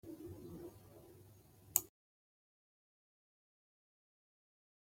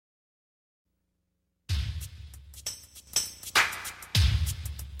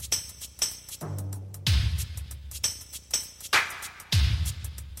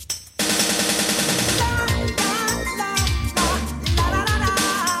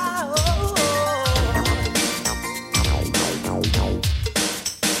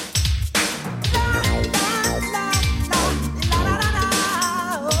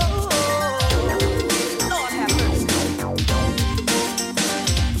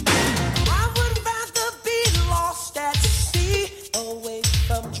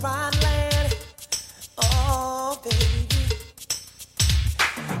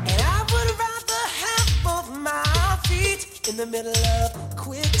in the middle of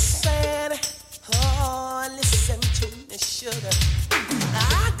quicksand. Oh, listen to me, sugar.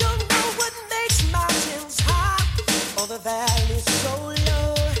 I don't know what makes mountains high or the valleys so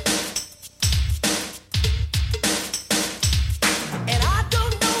low. And I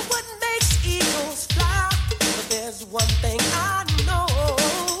don't know what makes eagles fly, but there's one thing I know.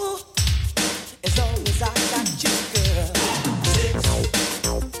 As long as I got you, girl. Sticks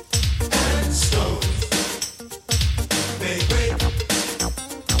and stones may break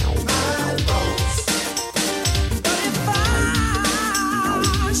my bones, but if I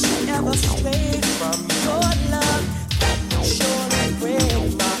should ever stray from your love, that will surely break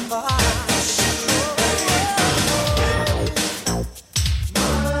my heart.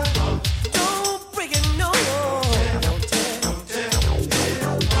 Don't break it, no. Don't tell.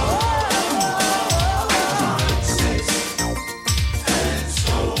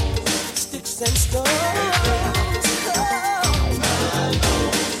 Sticks and stones.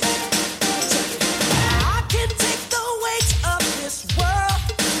 I can take the weight of this world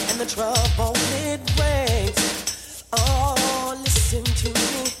and the trouble it brings. Oh, listen to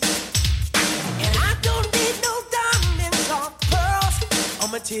me. And I don't need no diamonds or pearls or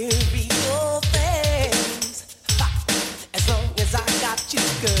material things. Ha, as long as I got you,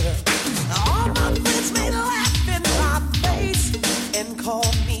 girl. All my friends may laugh in my face and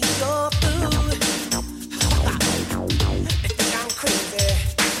call me your food. They think I'm crazy,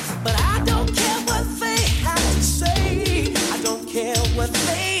 but I don't care what they have to say. I don't care what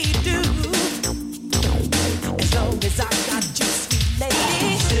they do. As long as I got you, sweet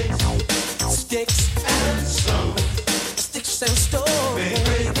lady. Sticks and stones. Sticks and stones,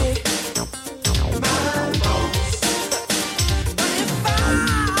 baby. My bones. But if I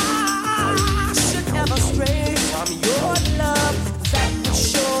should ever stray from your love, that would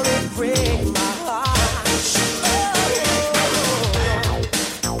surely break my heart.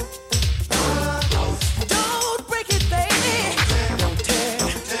 Oh, don't break it, baby. Don't tear.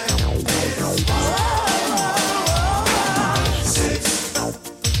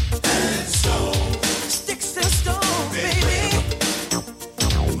 Sticks and stones, baby.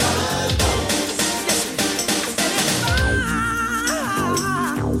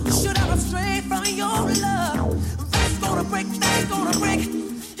 Should ever stray from your love, that's gonna break.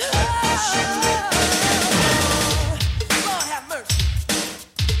 Lord have mercy.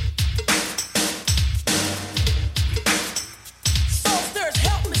 Soulsters,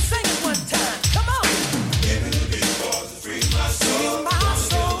 help me sing it one time. Come on. Free my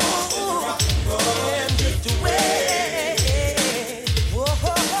soul and drift away. Whoa,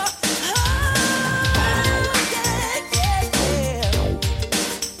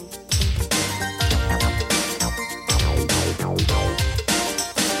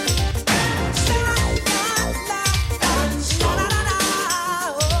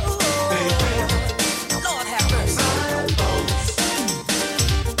 yeah. Lord have mercy.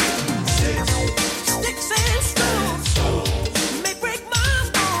 Sticks and stones may break my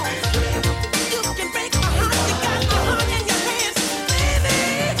bones. You can break my heart. You got my heart in your hands, baby.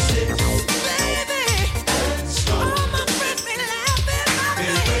 All my friends may laugh in my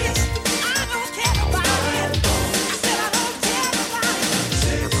face. I don't care about it. I said I don't care about it.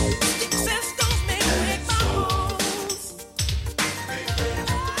 Sticks and stones may break my bones.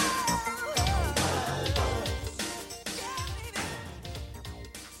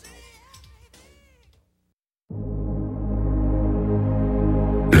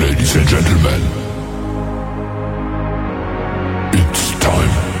 Ladies and gentlemen, it's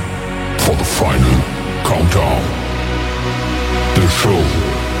time for the final countdown. The show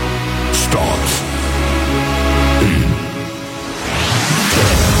starts in 10,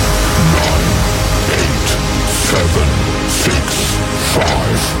 9, 8, 7, 6, 5,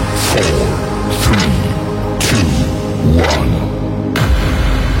 4, 3, 2, 1.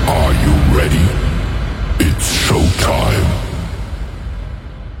 Are you ready? It's showtime.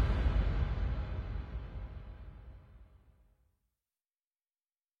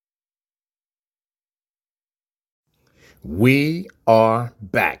 We are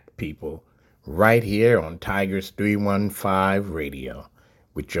back, people, right here on Tigers 315 Radio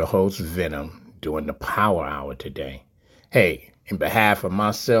with your host Venom doing the Power Hour today. Hey, in behalf of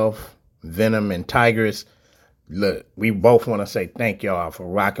myself, Venom, and Tigers, look, we both want to say thank y'all for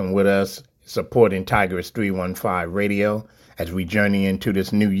rocking with us, supporting Tigers 315 Radio as we journey into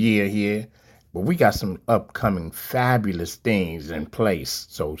this new year here. But we got some upcoming fabulous things in place,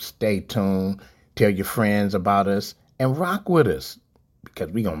 so stay tuned, tell your friends about us, and rock with us, because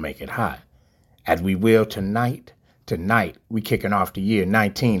we gonna make it hot. As we will tonight, we kicking off the year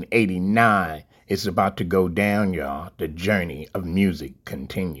 1989 It's about to go down, y'all. The journey of music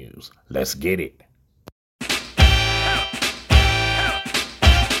continues. Let's get it.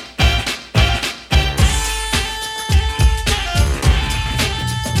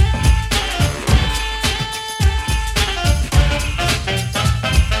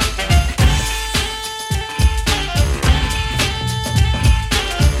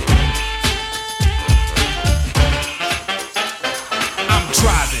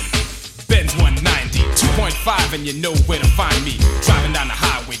 And you know where to find me. Driving down the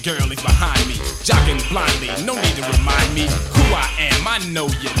highway, girl is behind me. Jogging blindly, no need to remind me who I am. I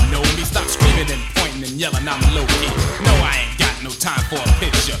know you know me. Stop screaming and pointing and yelling, I'm low key. No, I ain't got no time for a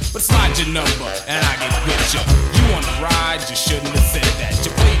picture, but slide your number and I get with you. You want to ride, you shouldn't have said that.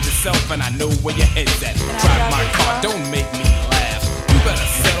 You played yourself and I know where your head's at. Drive my car, don't make me laugh. You better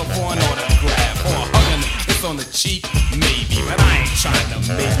settle for an autograph or a hug and a kiss on the cheek, maybe. But I ain't trying to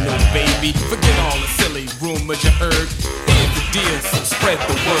make no baby. Forget all the silly rumors you heard. Here's the deal, so spread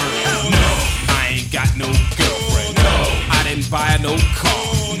the word. No, I ain't got no girlfriend. No, I didn't buy no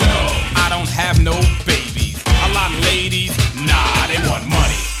car. No, I don't have no babies. A lot of ladies, nah, they want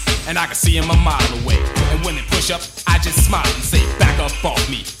money. And I can see them a mile away. And when they push up, I just smile and say, back up off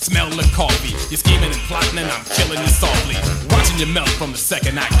me. Smell the coffee. You're scheming and plotting and I'm killing you softly. Watching you melt from the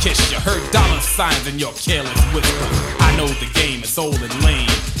second I kiss you. Heard dollar signs in your careless whisper. I know the game is old and lame.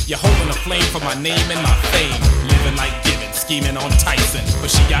 You're holding a flame for my name and my fame. Living like giving, scheming on Tyson. But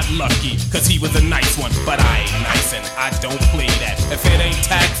she got lucky, cause he was a nice one. But I ain't nice and I don't play that. If it ain't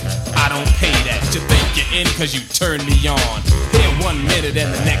tax, I don't pay that. You think you're in cause you turned me on. Here 1 minute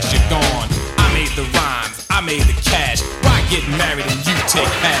and the next you're gone. I made the rhymes, I made the cash. Why get married and you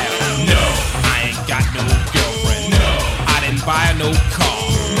take half? No, I ain't got no girlfriend. No, I didn't buy no car.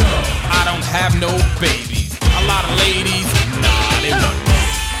 No, I don't have no babies. A lot of ladies, nah, they want money.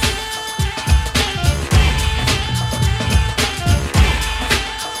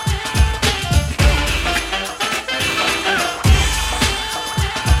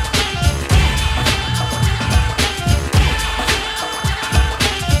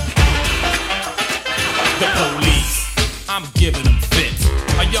 I'm giving them fits.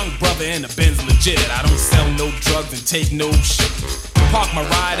 A young brother in a Benz legit. I don't sell no drugs and take no shit. Park my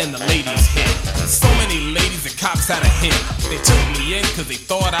ride and the ladies hit. So many ladies the cops had a hit. They took me in cause they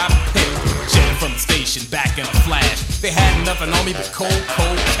thought I'd pit. Jetting from the station back in a flash. They had nothing on me but cold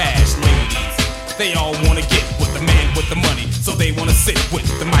cash. Ladies, they all wanna get with the man with the money. So they wanna sit with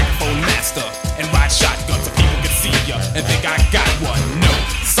the microphone master and ride shotgun so people can see ya and think I got one. No,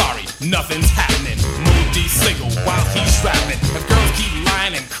 sorry, nothing's happening. Moody single while he's rapping. If girls keep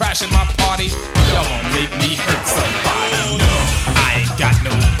lying and crashing my party, y'all gon' make me hurt somebody. No, I ain't got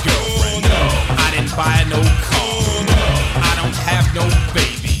no girlfriend. No, I didn't buy no car. No, I don't have no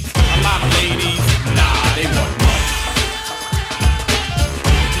babies. A lot of ladies, nah, they want money.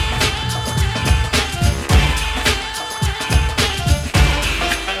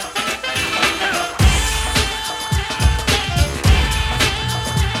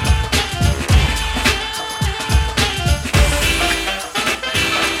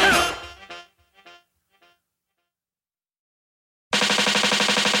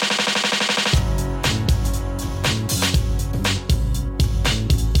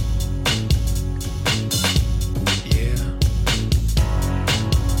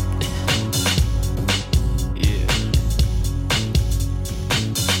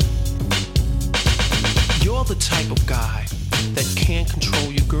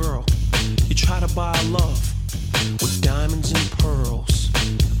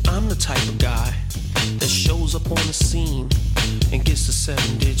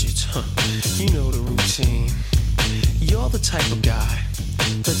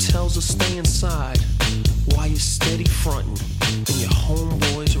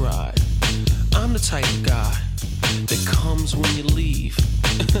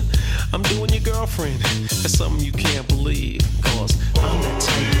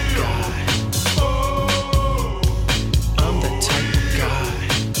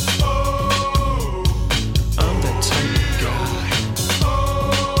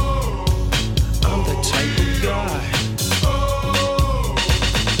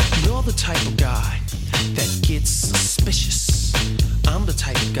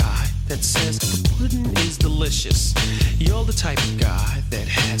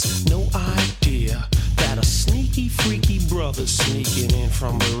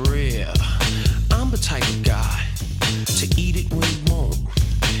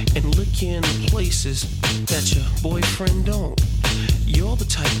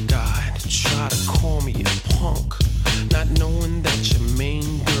 Not knowing that your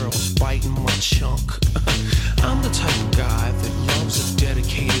main girl's biting my chunk. Look, I'm the type of guy that loves a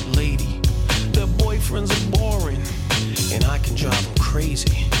dedicated lady. Their boyfriends are boring, and I can drive them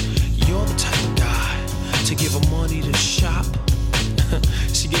crazy. You're the type of guy to give her money to shop.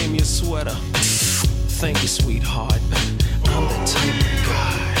 She gave me a sweater. Thank you, sweetheart. I'm the type of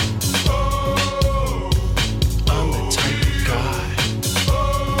guy. I'm the type of guy.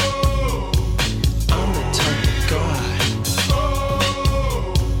 I'm the type of guy.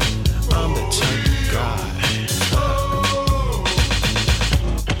 I'm the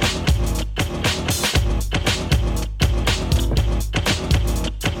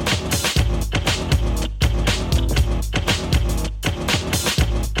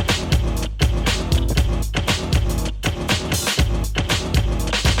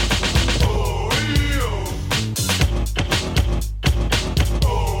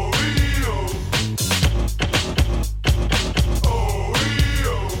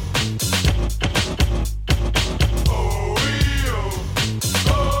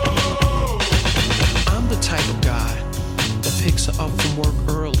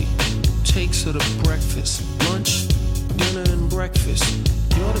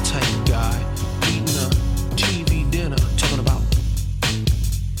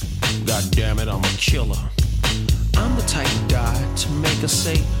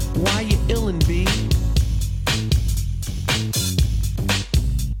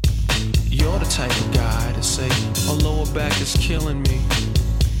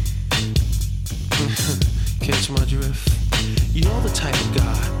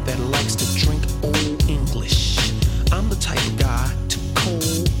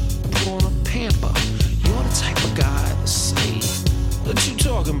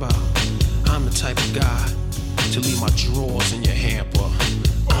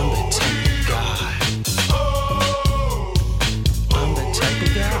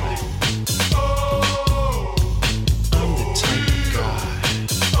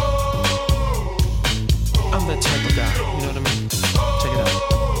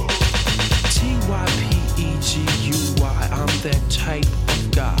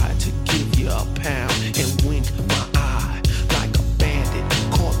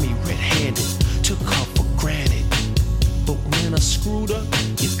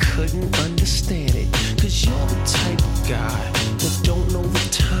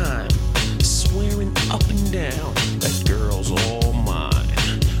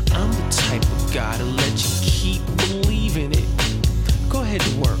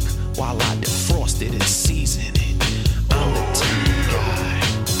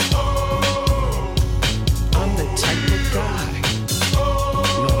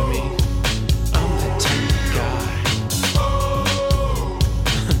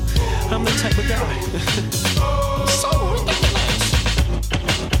type of guy.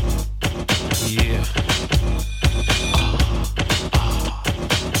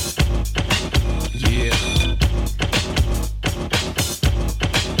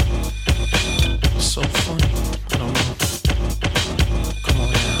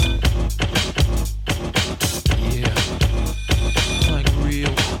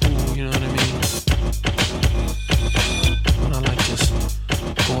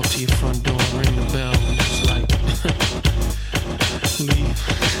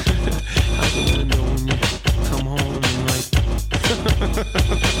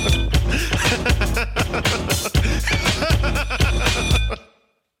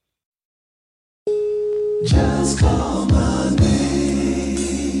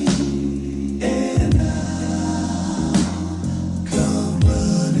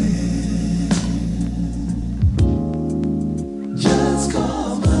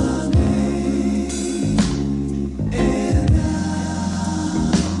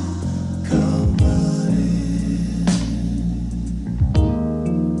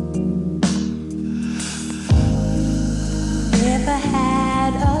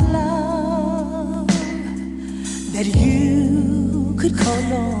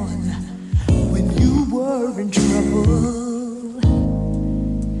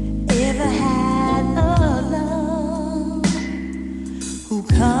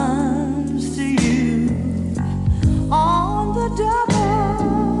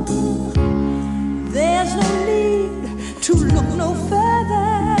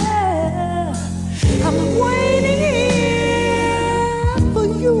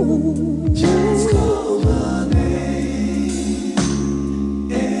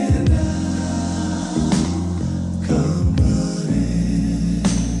 Come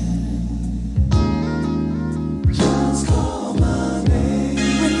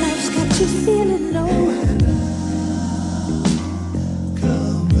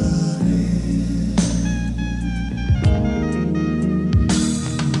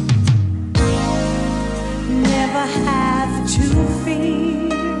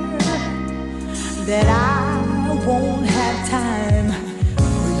that I won't have time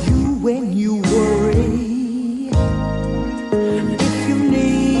for you when you worry. If you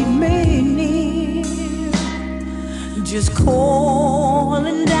need me near, just call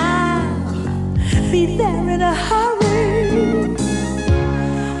and I'll be there in a hurry.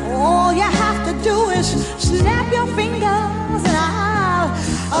 All you have to do is snap your fingers and I'll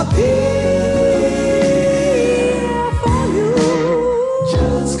appear for you.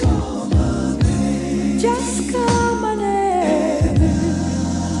 Just call my name. Just call my name.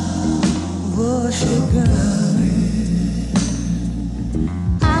 Oh, sugar,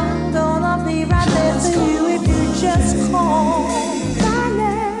 I'm gonna be right there for you if you just call my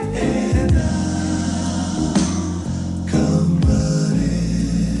name. Come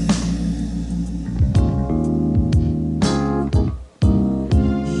running.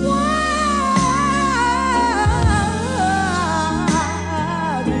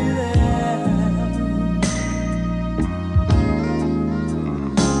 I'll be there.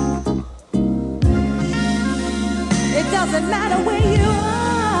 It doesn't matter where you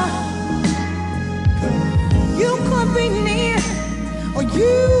are. You could be near or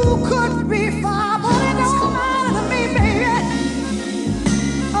you could be far, but it don't matter to me, baby.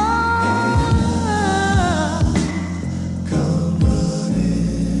 Oh,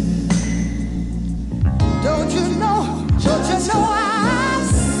 don't you know I've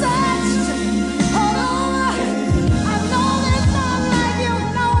searched all over. I know there's none like you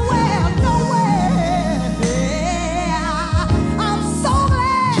nowhere, nowhere. Yeah, I'm so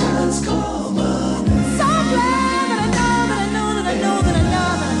glad. Just call my name. So glad that I know that I know that I know that I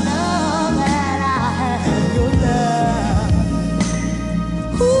know that I have your love.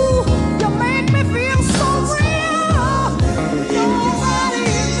 Ooh, you make me feel so real. Nobody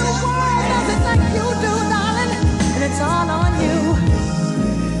in the world does it like you do, darling, and it's all on you.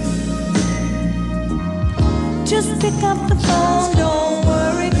 Just pick up the phone, don't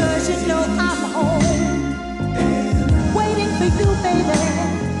worry, 'cause you know I'm home, waiting for you, baby.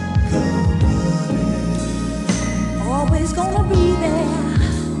 Always gonna be there.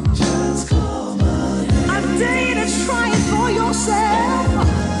 Just call my name. I dare you to try it for yourself,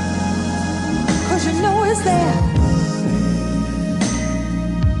 'cause you know it's there.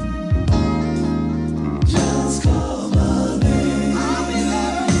 Just call my name. I'll be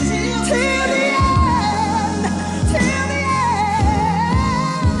there till the end, till the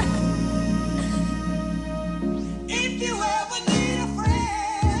end. If you ever need a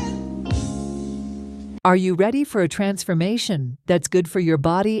friend. Are you ready for a transformation that's good for your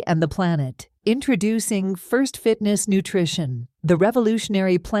body and the planet? Introducing First Fitness Nutrition, the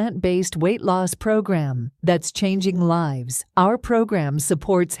revolutionary plant-based weight loss program that's changing lives. Our program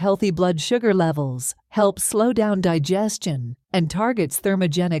supports healthy blood sugar levels, helps slow down digestion, and targets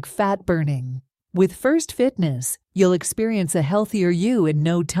thermogenic fat burning. With First Fitness, you'll experience a healthier you in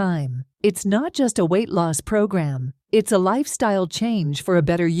no time. It's not just a weight loss program. It's a lifestyle change for a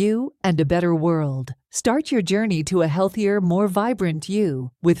better you and a better world. Start your journey to a healthier, more vibrant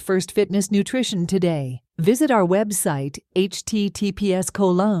you with First Fitness Nutrition today. Visit our website,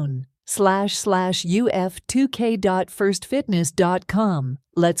 https://uf2k.firstfitness.com.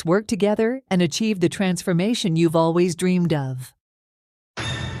 Let's work together and achieve the transformation you've always dreamed of.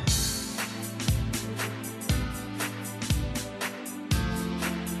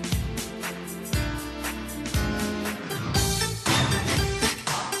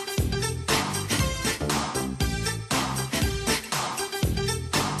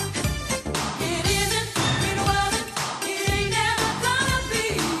 It isn't, it wasn't, it ain't never gonna be.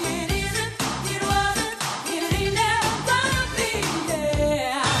 It isn't, it wasn't, it ain't never gonna be.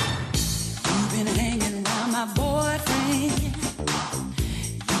 Yeah. You've been hanging around my boyfriend.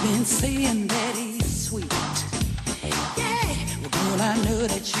 You've been saying that he's sweet. Yeah. Well, girl, I know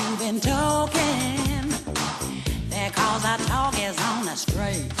that you've been talking. That 'cause our talk is on the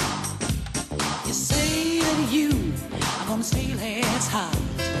straight. You say that you are gonna steal his heart.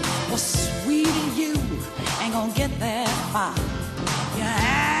 Well, sweetie, you ain't gonna get that far. You're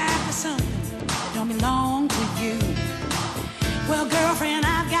after something that don't belong to you. Well, girlfriend,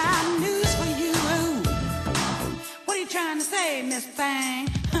 I've got news for you. What are you trying to say, Miss Thing?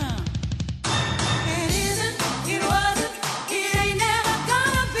 Huh? It isn't, it wasn't, it ain't never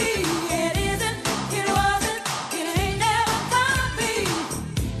gonna be. It isn't, it wasn't, it ain't never gonna be.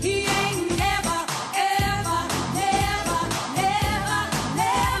 He ain't never, ever, never, never, never,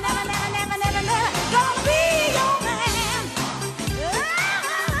 never, never, never, never, never gonna be your man.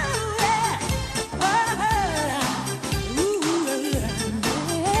 Oh, yeah. Ooh, yeah.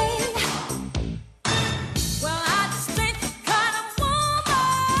 Well, I just ain't the kind of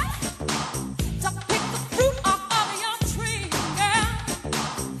woman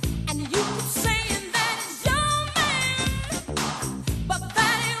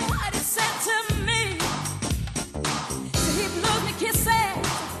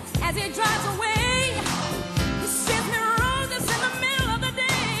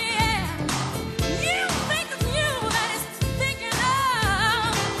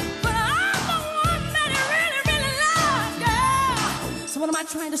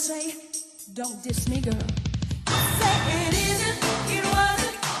trying to say? Don't diss me, girl. Say it isn't, it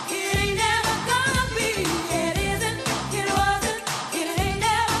wasn't, it ain't never gonna be. It isn't, it wasn't, it ain't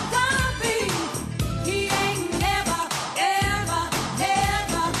never gonna be. He ain't never, ever,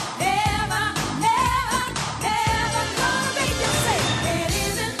 never, never, never, never gonna be. Just say it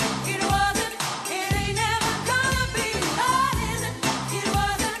isn't, it wasn't, it ain't never gonna be. Oh, it isn't, it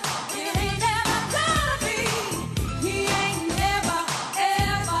wasn't, it ain't never gonna be. He ain't never,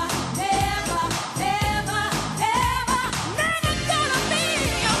 ever, never, never, never, never gonna be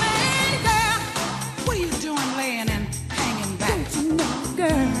your man, girl. What are you doing laying and hanging back? Don't you know,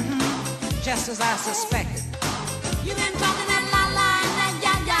 girl? Just as I suspected. You've been talking that la la and that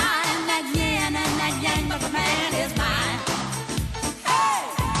ya ya and that yin and that yang, but the man is mine. Hey!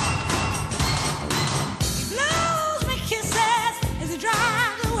 He blows me kisses as he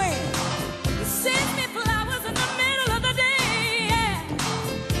drives away. He sends me flowers in the middle of the day. Yeah.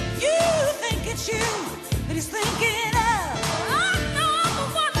 You think it's you that he's thinking of. I know the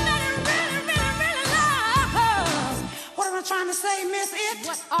one that he really, really, really loves. What am I trying to say, Miss It?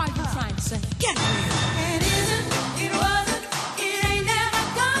 What are you trying to say? Get real. It isn't, it wasn't, it ain't never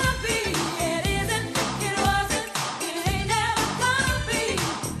gonna be. It isn't, it wasn't, it ain't never gonna be.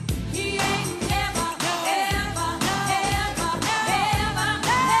 He ain't never, ever, ever, ever,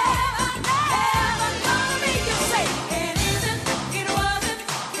 never, never gonna be. You say it isn't, it wasn't,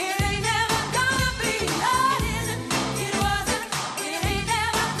 it ain't never gonna be. Oh, it isn't, it wasn't, it ain't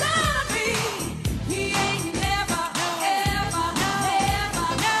never gonna be. He ain't never, ever, never,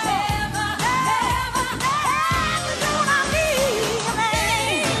 never, never, never gonna be a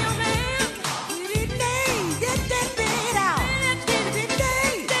man.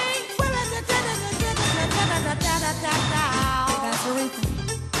 That's the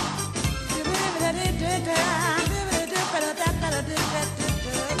rhythm.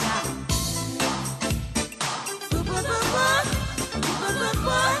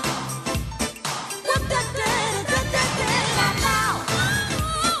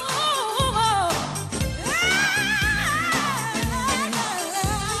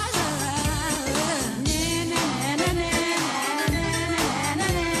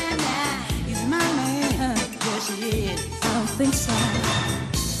 He's my man. Yes, he is. I don't think so.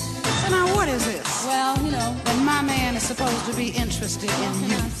 So now what is this? Well, you know, That my man is supposed to be interested in can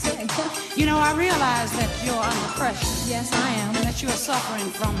you. I say? You know, I realize that you're under pressure Yes, I am. and that you're suffering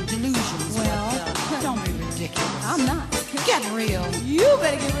from delusions. Well, but, don't be ridiculous. I'm not. Get real. You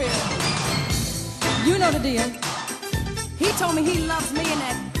better get real. You know the deal. He told me he loves me and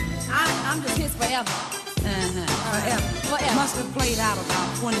that I'm just his forever. Forever. Forever. Must have played out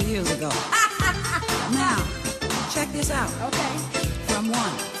about 20 years ago. Now, check this out. Okay. From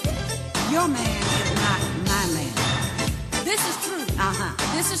one, your man is not my man. This is true. Uh-huh.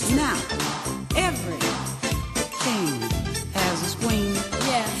 This is true. Now, every king has his queen,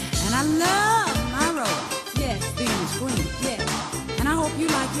 Yes. and I love my role Yes. being his queen. Yes. And I hope you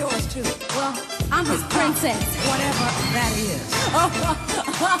like yours too. Well, I'm his princess. Whatever that is.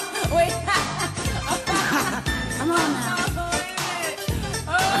 Wait. Come on now.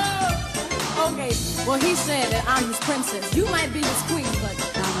 Oh. Okay. Well, he said that I'm his princess. You might be his queen, but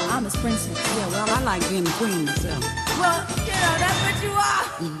I'm his princess. Yeah, well, I like being the queen myself. Well, you know, that's what you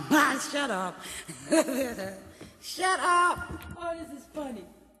are. Shut up. Shut up. Oh, this is funny.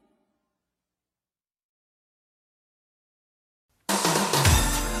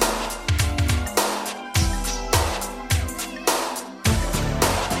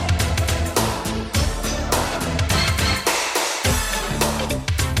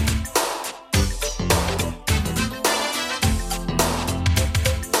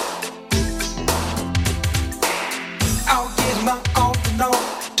 I'll give my all and all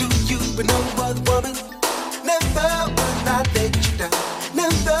to you, but no other woman. Never will I let you down.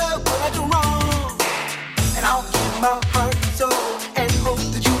 Never will I do wrong. And I'll give my heart and soul and hope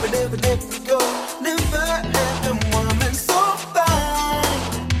that you will never let me go. Never had a woman so fine.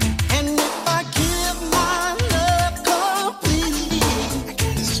 And if I give my love completely,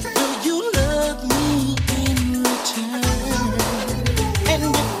 will you love me in return? And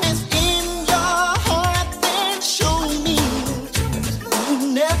if it's in your heart, then show me.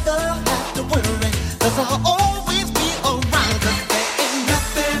 You never have to worry, 'cause I'll always be around. 'Cause there ain't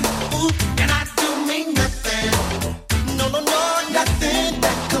nothing, ooh, and I do mean nothing. No, no, no, nothing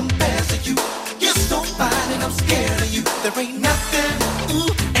that compares to you. You're so fine and I'm scared of you. There ain't nothing,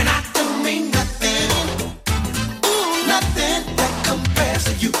 ooh, and I do mean nothing. Ooh, nothing that compares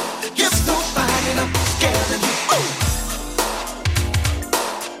to you. You're so fine and I'm scared of you. Ooh.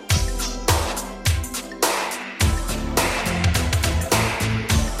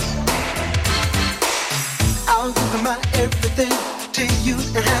 you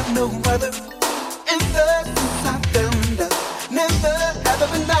and have no other. And thus I found out, never have I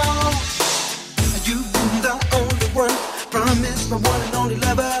been down. You've been the only one, promise my one and only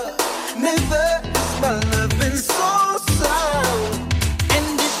lover. Never has my love been so sound. And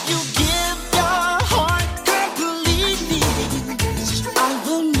if you give your heart completely, I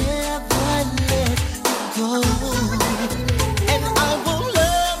will never let you go. And I will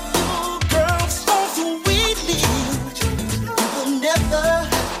love you, girl, so sweetly. You will never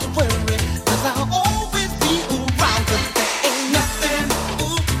have to worry, 'cause I'll always be around. 'Cause there ain't nothing,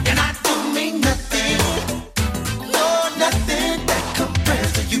 ooh, and I do mean nothing. No, nothing that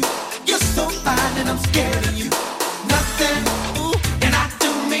compares to you. You're so fine and I'm scared of you. Nothing, ooh, and I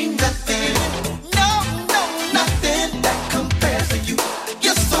do mean nothing. No, no, nothing that compares to you.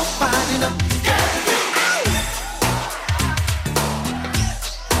 You're so fine and I'm scared of you.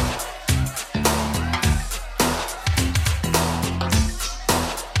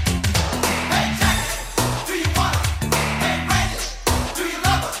 Hey Jack, do you want her? Hey Randy, do you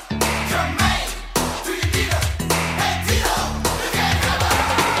love her? Jermaine, do you need her? Hey Tito, you can't have her.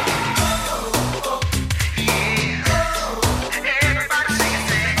 Everybody sing it,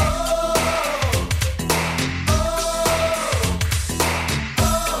 say oh,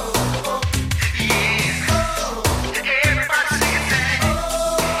 everybody sing it, say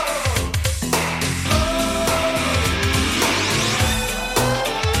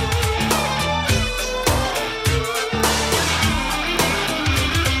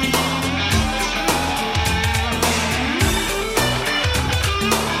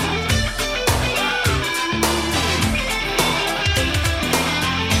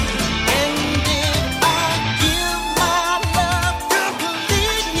And if I give my love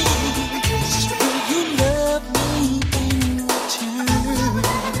completely, will you love me in return?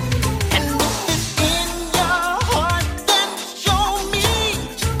 And if it's in your heart, then show me.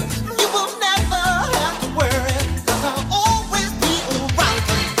 You will never have to worry, 'cause I'll always be around.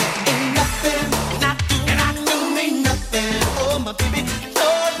 'Cause there ain't nothing, and I do mean nothing. Oh my baby, no,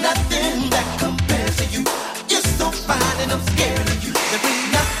 nothing that compares to you. You're so fine and I'm scared of you. There ain't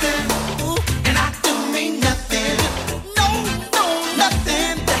nothing, ooh, and I do mean nothing. No, no,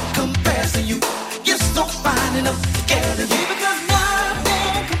 nothing that compares to you. You're so fine and I'm scared of you. Because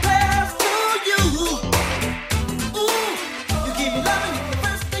nothing compares to you. Ooh, you give me love in the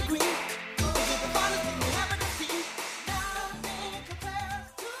first degree. You're the finest thing you ever to see. Nothing compares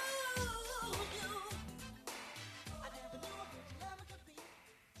to you. I never knew what love could be.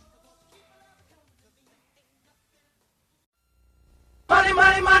 Money,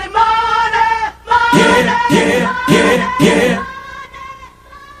 money, money, money, money. Yeah.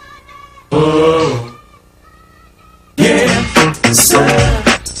 Oh, yeah, sir.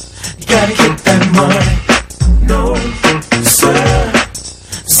 You gotta get that money. No, sir.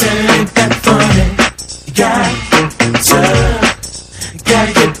 Said it ain't that funny. You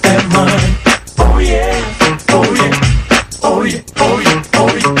gotta get that money. Oh yeah, oh yeah, oh yeah, oh yeah, oh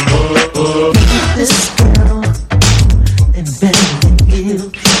yeah. Oh. This girl in Beverly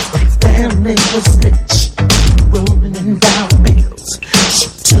Hills, her family was rich, rolling in dollar bills. She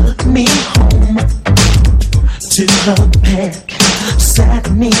took me home to her pad, sat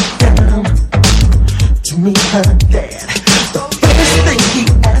me down to meet her dad. The first thing he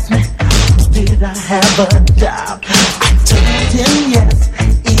asked me was, did I have a job? I told him yes,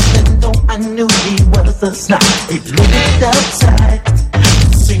 even though I knew he was a snob. He looked outside,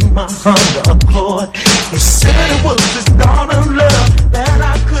 see my Honda Accord. He said it was his daughter's love that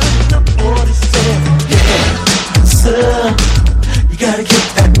I couldn't afford. He said, yeah, sir, you gotta get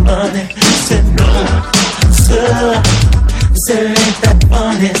that money. He said, no, sir. He said, it ain't that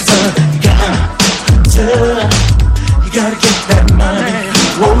funny, sir. You gotta get that money.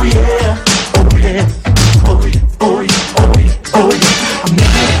 Oh yeah, oh yeah, oh yeah, oh yeah, oh yeah, oh yeah. I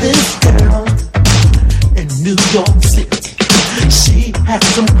met this girl in New York City. She had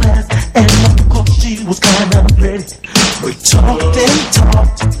some class, and of course she was kinda pretty. We talked and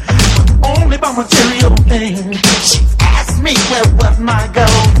talked, only about material things. She asked me where was my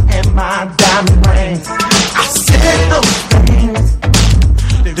gold and my diamond rings. I said those things,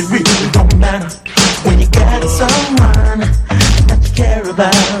 they really don't matter when you got someone that you care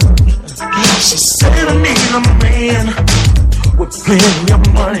about. She said I need a man with plenty of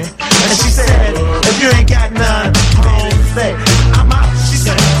money, and she said if you ain't got none, say I'm out. She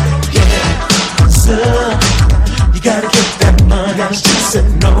said, yeah, sir, you gotta get that money. She said,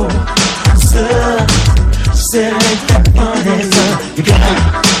 no, sir. She said, ain't that funny, sir. You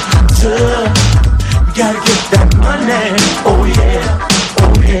gotta get that money. Oh yeah,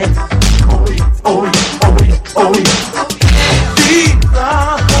 oh yeah, oh yeah, oh yeah, oh yeah, oh yeah. These are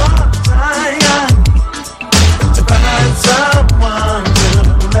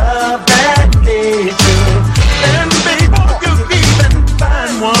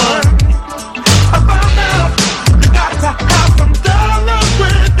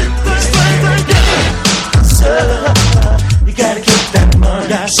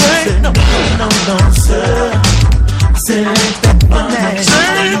Dear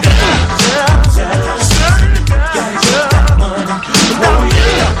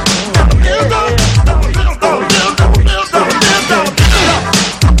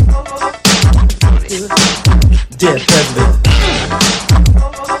President.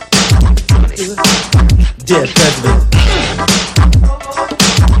 Dear President.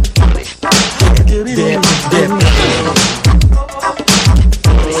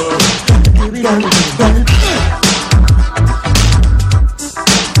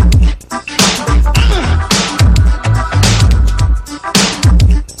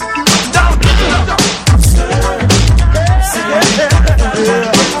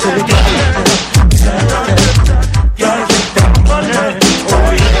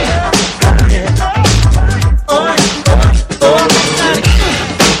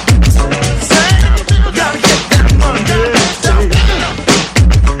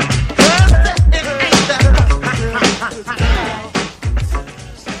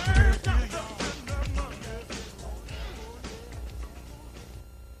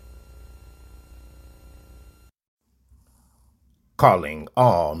 Calling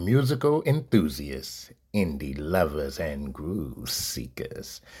all musical enthusiasts, indie lovers, and groove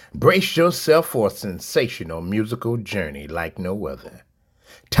seekers. Brace yourself for a sensational musical journey like no other.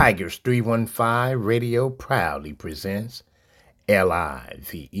 Tigers 315 Radio proudly presents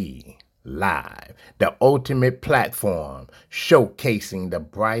LIVE Live, the ultimate platform showcasing the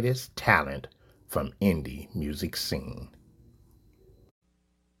brightest talent from indie music scene.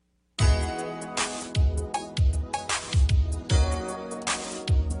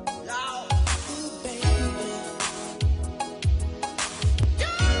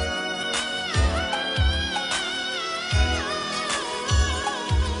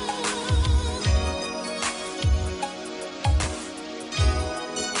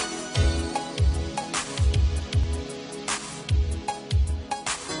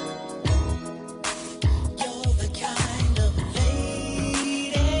 You're the kind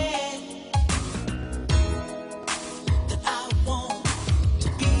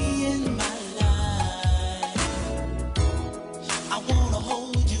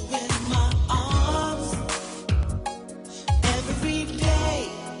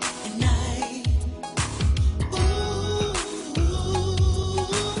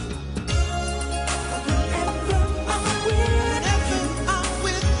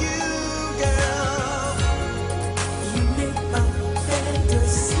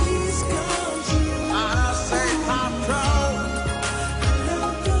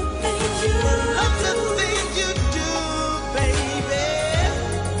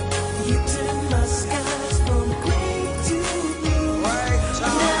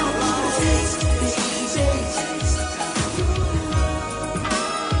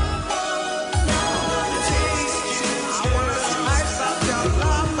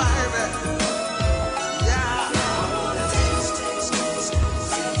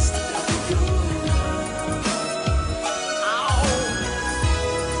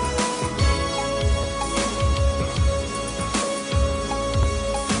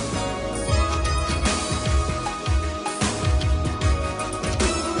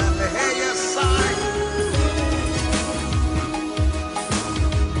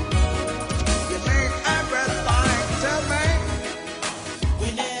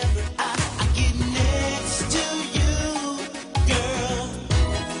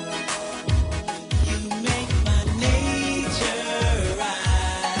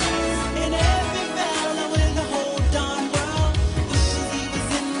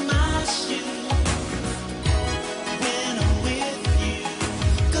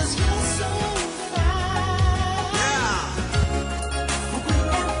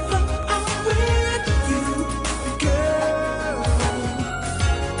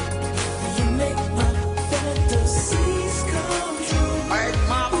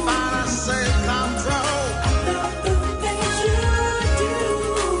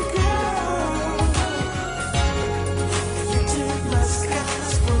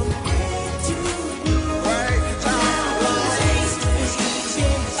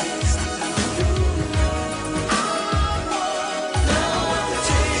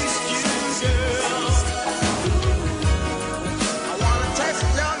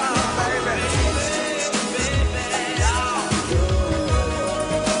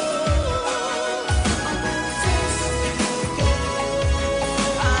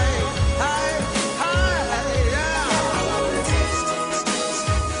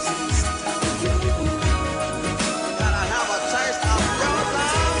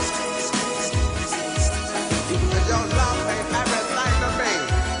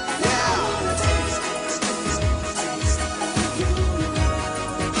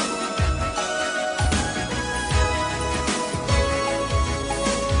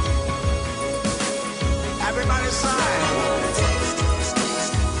Everybody sigh.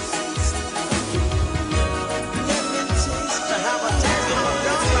 Let me taste to have a taste of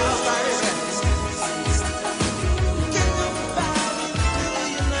your love, baby. Can nobody do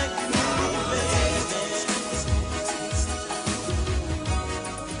you like me, baby?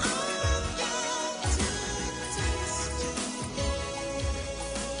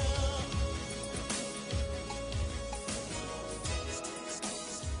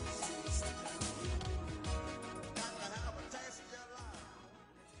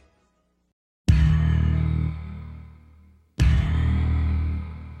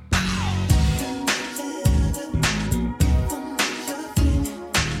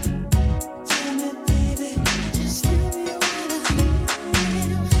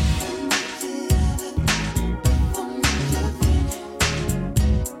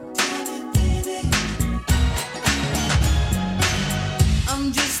 I'm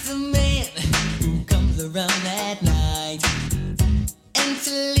just a man who comes around at night. And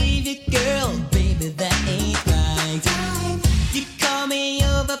to leave you, girl, baby, that ain't right. You call me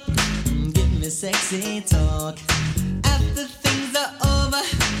over, give me sexy talk. After things are over,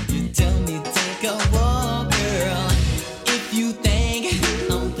 you tell me take a walk, girl. If you think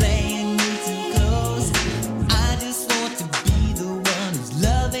I'm playing you too close, I just want to be the one who's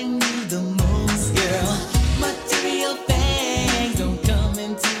loving you the most, girl. Material things don't come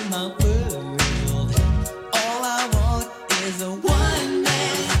into my world. All I want is a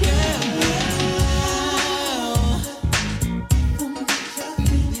one-man girl.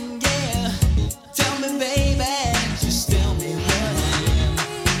 Yeah, tell me, baby, just tell me what I am.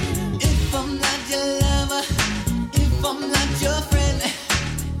 If I'm not your lover, if I'm not your friend,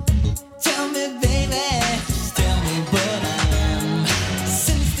 tell me, baby, just tell me what I am.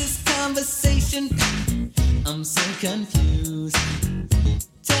 Since this conversation, I'm so confused.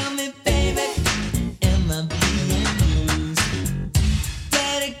 Tell me, baby, am I being used?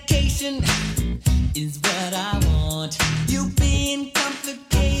 Dedication is what I want. You being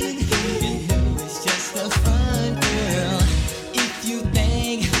complicated, you know it's just a fun, girl. If you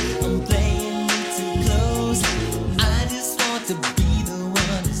think I'm playing you too close, I just want to be the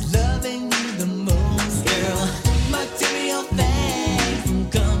one who's loving you the most, girl. Material things don't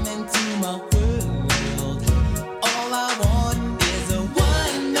come into my world. All I want is a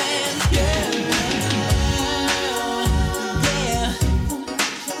one-man girl. Yeah.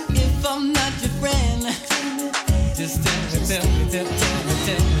 If I'm not your friend, just tell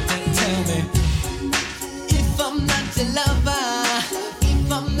me. If I'm not your lover,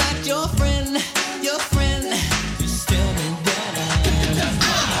 if I'm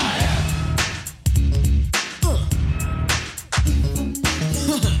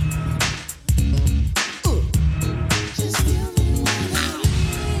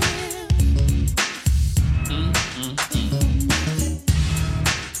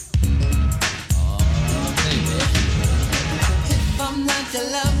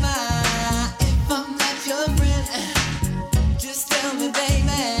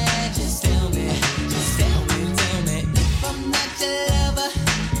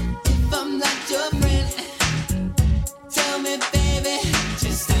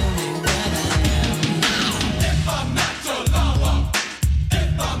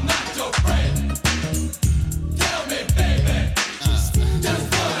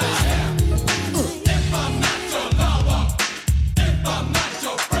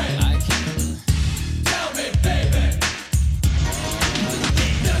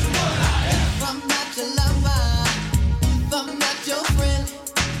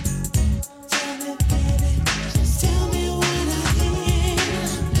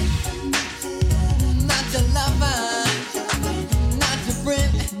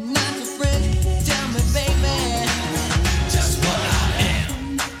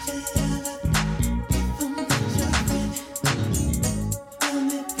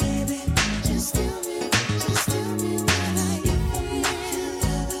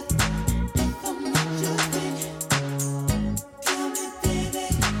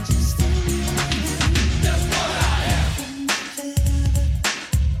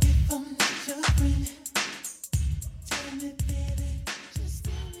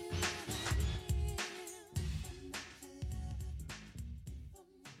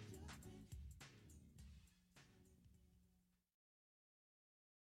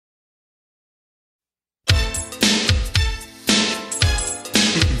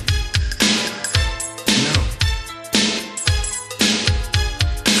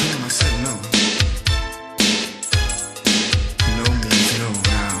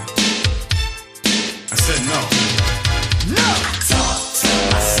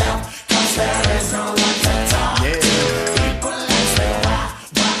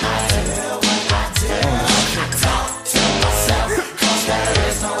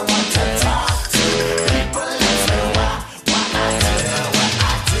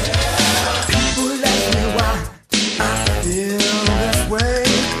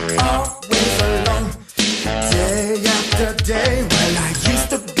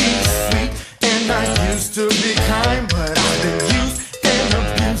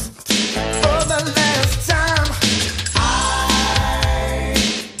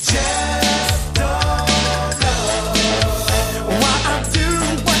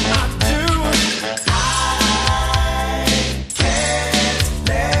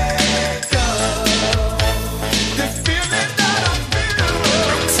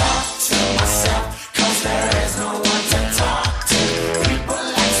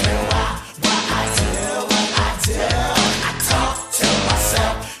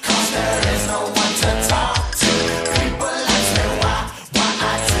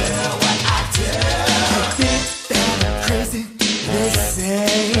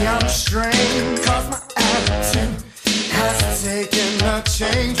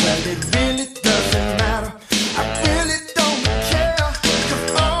change. Well, it really doesn't matter. I really don't care. 'Cause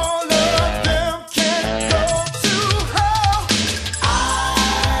all of them can go to hell. I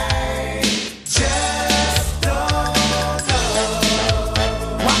just don't know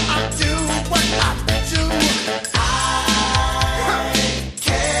why I do what I do. I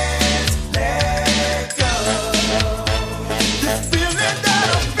can't let go. This feeling that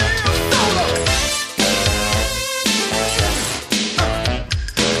I feel so low.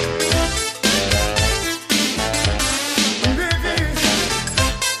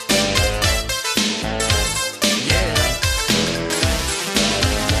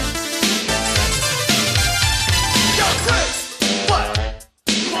 Yo, Chris, what?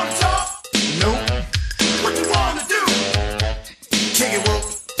 You wanna talk? Nope. What you wanna do? Kick it, whoop.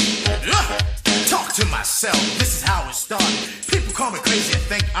 Talk to myself, this is how it started. People call me crazy and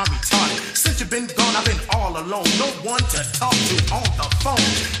think I'm retarded. Since you've been gone, I've been all alone. No one to talk to on the phone.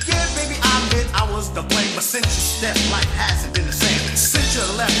 Yeah, baby, I admit I was to blame. But since you stepped, life hasn't been the same. Since you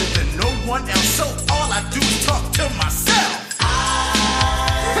left, there's been no one else. So all I do is talk to myself. I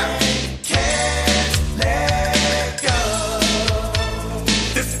can't let go.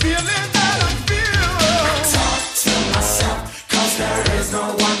 This feeling that I feel. I talk to myself, 'cause there is no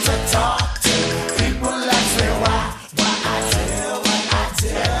one to talk to. People ask me why I do what I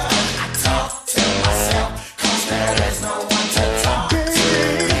do. I talk to myself, 'cause there is no one to talk to.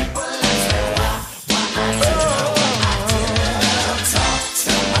 People ask me why I do what I do. I talk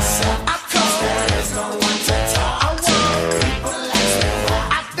to myself, 'cause there is no one to talk to. People ask me why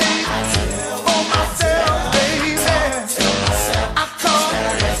I think for myself, baby. To myself, I talk,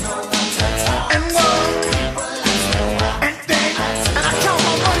 there is no one to talk and what people ask me why and think, and I count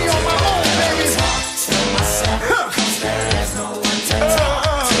my money on my own, baby. Talk to myself, 'cause there is no one to talk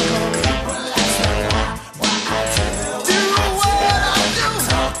to. People ask me why I do what I do.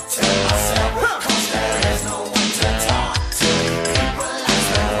 Talk to myself, 'cause there is no one to talk to. People ask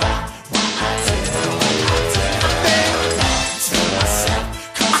me why I do what I do. Talk to myself,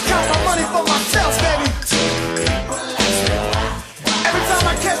 'cause I count my money for myself, baby. People ask me why. Every time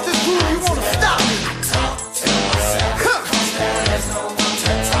I catch this groove, you wanna stop me. I talk to myself, 'cause there is no one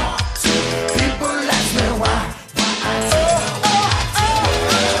to talk to. People ask me why I do what I do.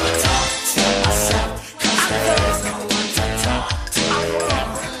 Talk to myself, 'cause there is no one to talk to.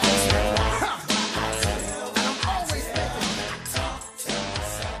 People ask me why I do, and I'm always thinking. I talk to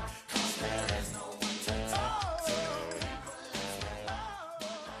myself, 'cause there is no one to talk to.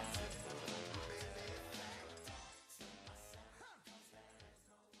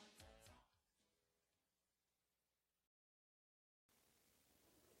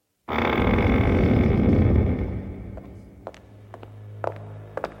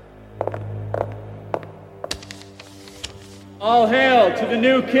 All hail to the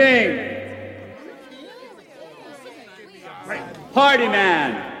new king. Party man.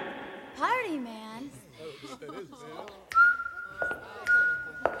 Party man.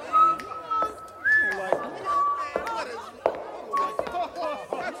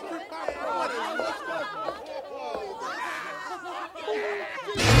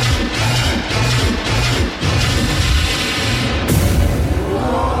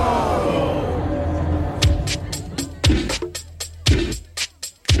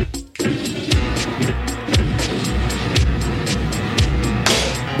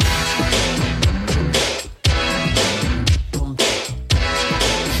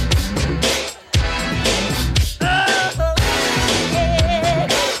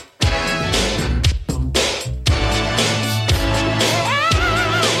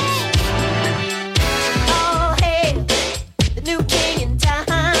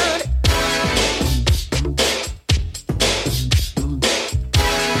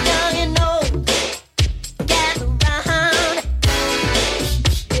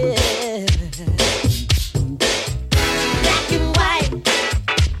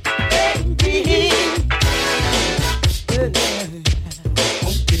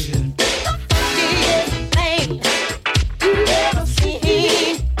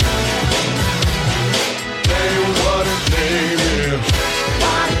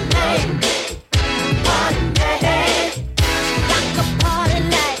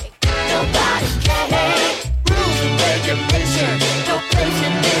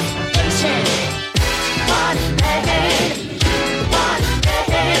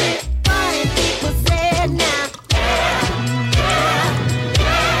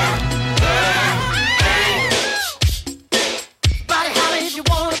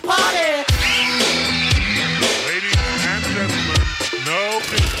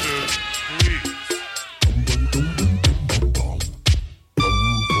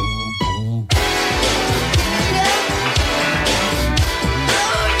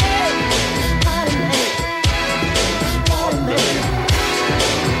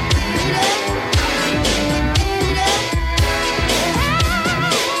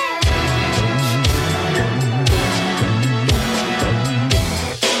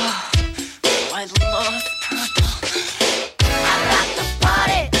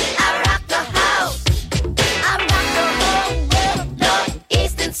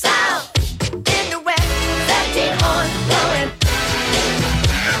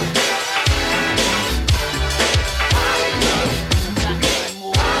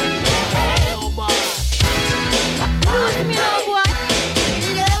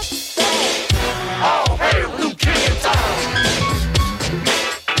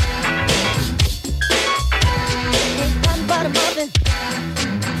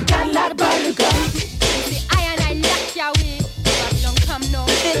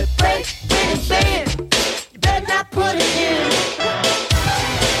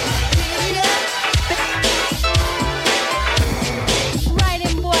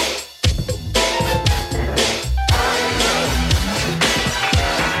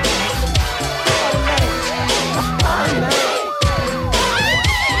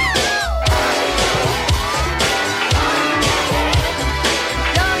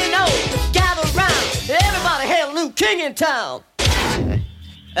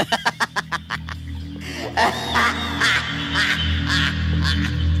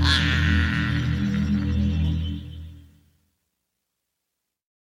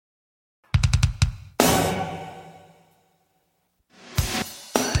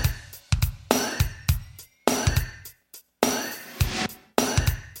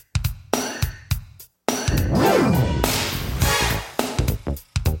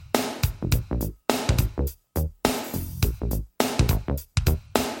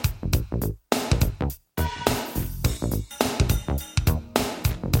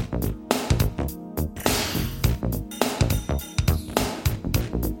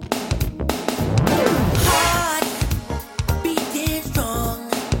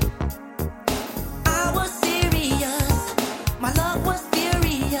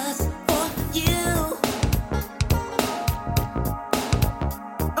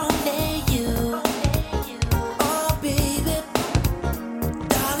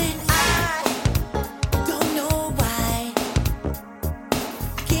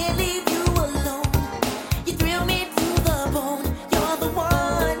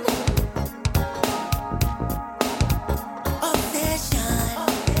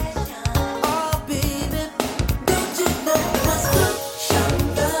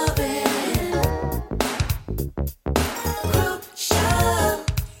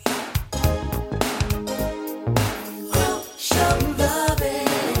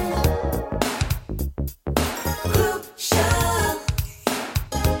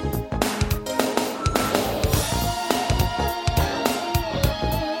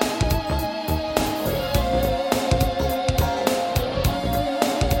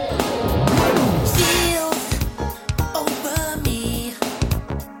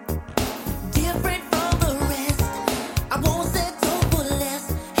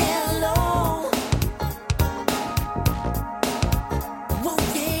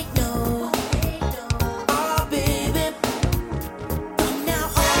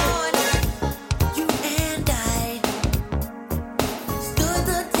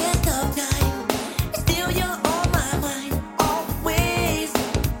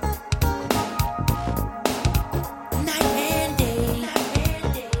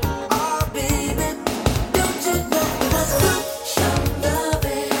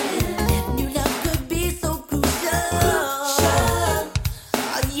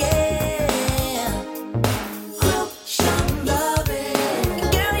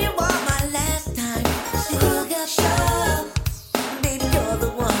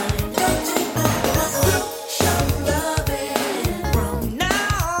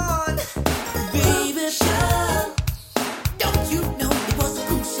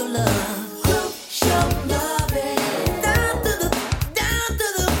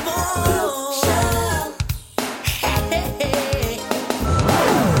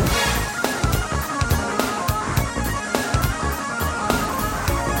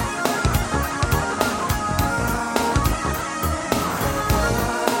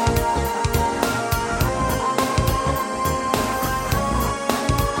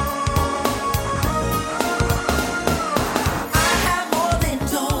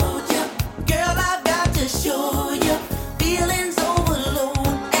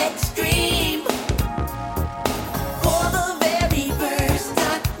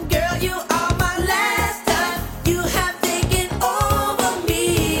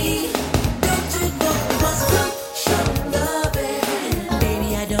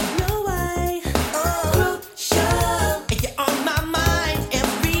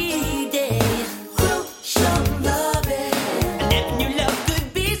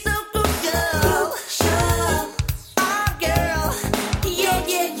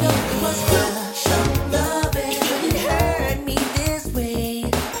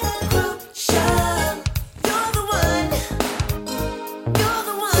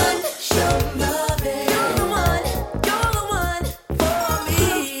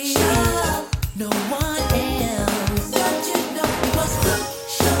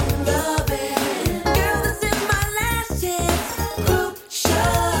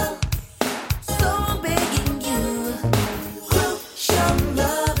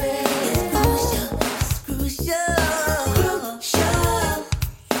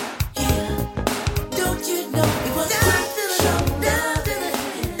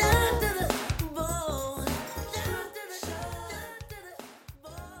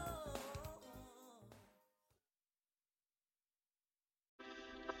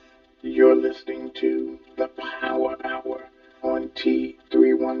 You're listening to the Power Hour on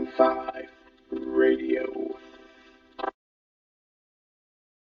T315 Radio.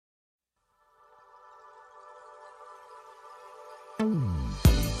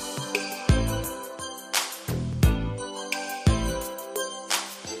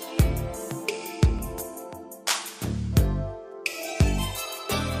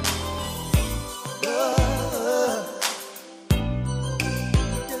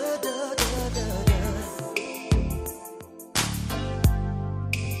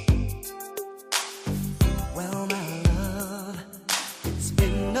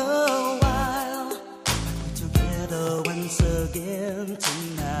 again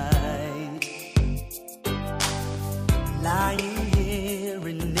tonight. Lying here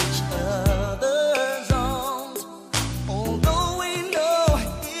in each other's arms, although we know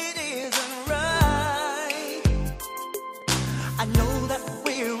it isn't right. I know that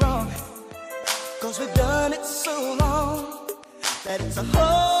we're wrong, 'cause we've done it so long that it's a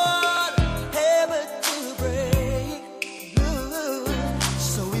hard habit to break. Ooh.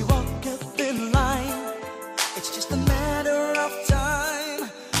 So we walk up in line. It's just a matter of time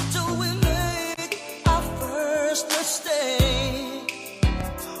till we make our first mistake.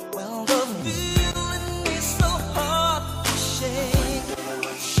 Well, the feeling is so hard to shake.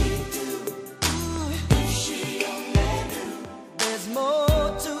 What she do? Ooh. She only knew. There's more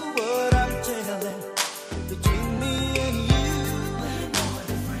to what I'm telling. Between me and you,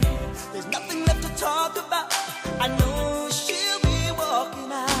 there's nothing left to talk about. I know she'll be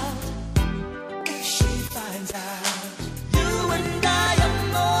walking out if she finds out. You and I are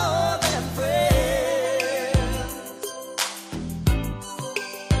more than friends.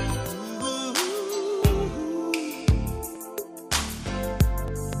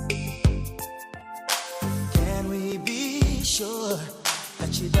 Can we be sure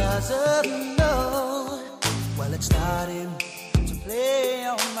that she doesn't know? Well, it's starting to play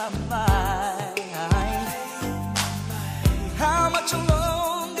on my mind. How much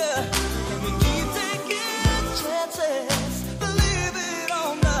longer can we keep taking chances? Believe it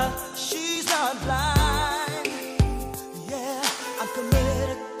or not, she's not blind. Yeah, I'm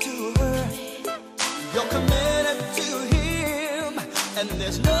committed to her. You're committed to him, and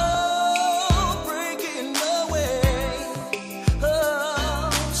there's no breaking away. Oh,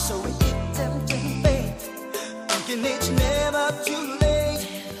 so we keep tempting fate, thinking it's never too late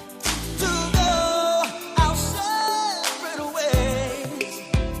to go our separate ways.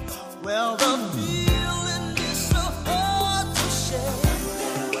 Well, the feeling is so hard to shake.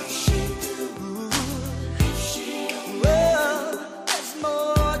 What she do? Well, there's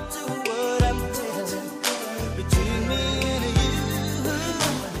more to what I'm telling. Between me and you,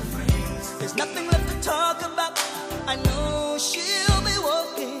 there's nothing left to talk about. I know she'll be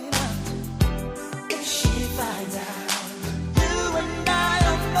walking out if she finds out. You and I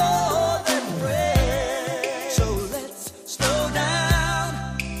are more than friends. So let's slow down,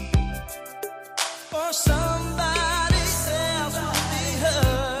 or somebody else will be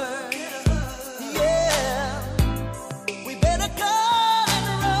hurt. Yeah, we better cut and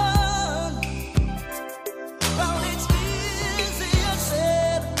run. Well, it's easier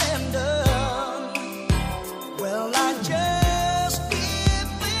said than done. Well, I just keep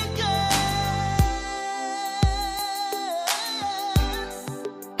thinking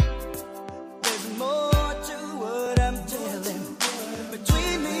there's more to what I'm telling.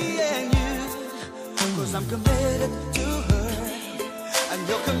 Between me and you, 'cause I'm committed to her, and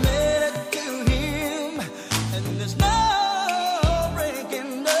you're committed to him, and there's no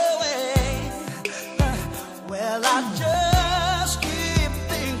breaking away. Well, I just keep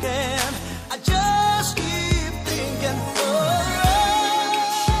thinking, I just keep thinking,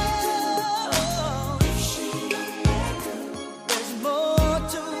 there's more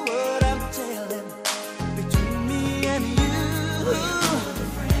to what I'm telling. Between me and you,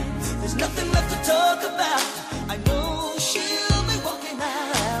 there's nothing left to talk about. I know she'll be walking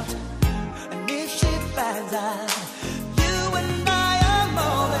out, and if she finds out, you and I are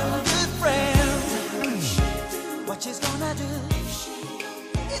more than good friends. What she's gonna do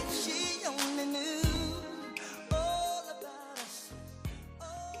if she only knew all about us,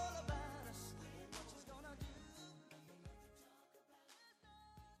 all about us. What she's gonna do.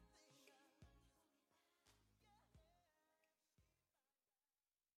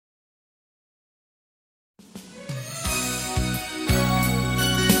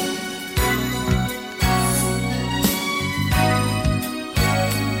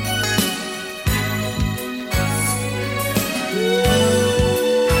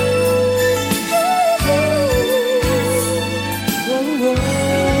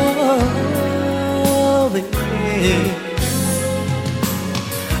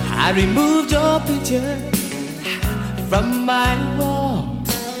 I removed your picture from my wall.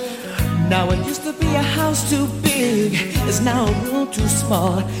 Now it used to be a house too big, it's now a room too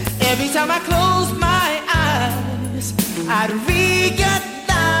small. Every time I close my eyes, I'd realize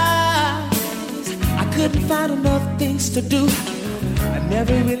I couldn't find enough things to do. I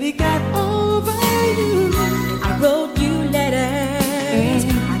never really got over you. I wrote you letters,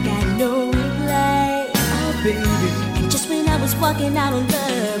 I got no reply. Oh, baby. And just when I was walking out of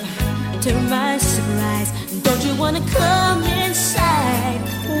love, to my surprise, don't you wanna come inside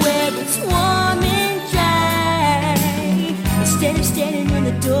where it's warm and dry? Instead of standing in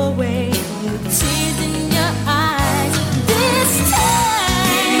the doorway with tears in your eyes. This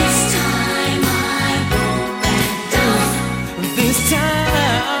time I won't back down. This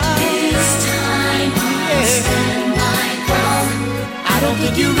time I'll stand my ground. I don't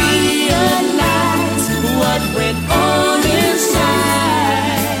think you realize what went on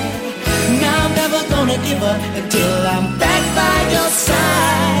inside. Now I'm never gonna give up until I'm back by your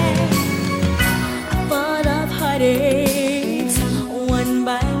side. I fought off heartaches one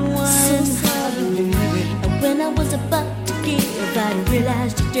by one. So sorry. And when I was about to give, I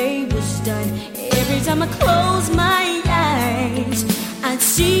realized the day was done. Every time I close my eyes, I'd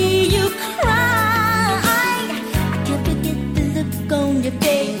see you cry. I can't forget the look on your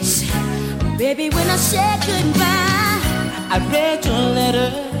face, baby, when I said goodbye. I read your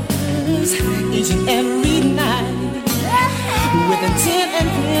letters each and every night. With intent and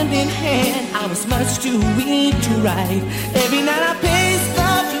pen in hand, I was much too weak to write. Every night I paced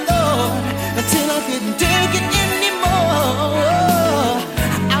the floor until I couldn't take it anymore.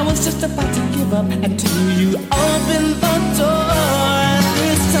 I was just about to give up until you opened the door.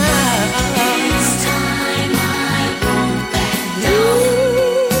 This time I won't back down.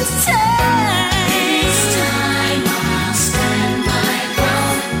 This time I'll stand my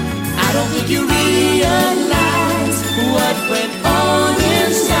ground. I don't think you realize what went on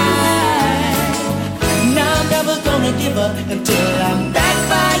inside. Now I'm never gonna give up until I'm back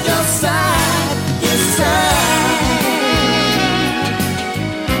by your side. Yes, sir.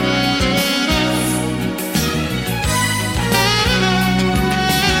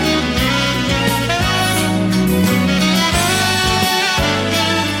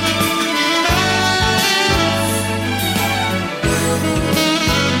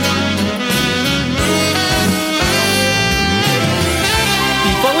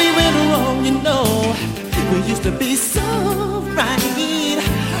 Before we went wrong, you know, we used to be so right.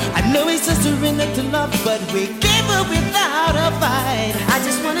 I know we just surrendered to love, but we gave up without a fight. I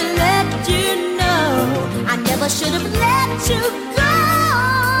just wanna let you know I never should have let you go.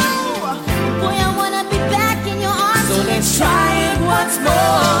 Boy, I wanna be back in your arms. So let's try it once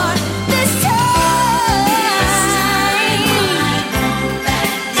more. This time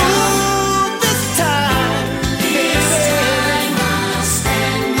Ooh, this time, I'll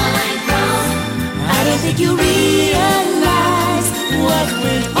stand my ground. I don't think you realize what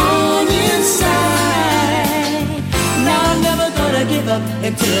went on inside. now I'm never gonna give up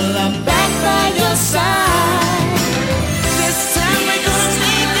until I'm back by your side. This time we're gonna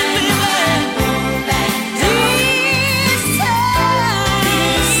make it, baby. This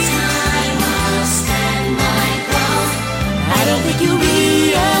time I'll stand my ground. I don't think you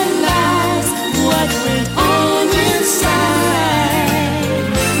realize what went on inside.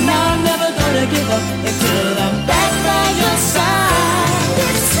 Now I'm never gonna give up until I'm back by your side.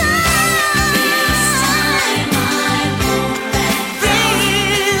 This time I won't back down.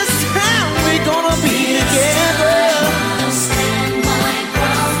 This time we're gonna be together. I'll stand my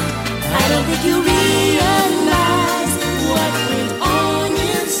ground. I don't think you realize What went on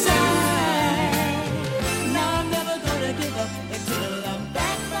inside. Now I'm never gonna give up until I'm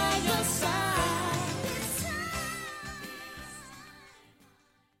back by your side.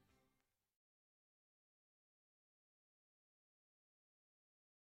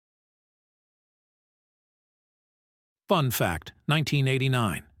 Fun fact,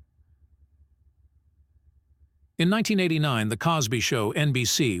 1989. In 1989, The Cosby Show,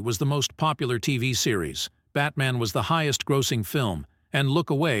 NBC, was the most popular TV series. Batman was the highest-grossing film, and Look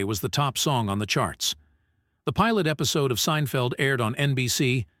Away was the top song on the charts. The pilot episode of Seinfeld aired on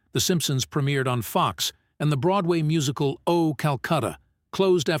NBC, The Simpsons premiered on Fox, and the Broadway musical Oh, Calcutta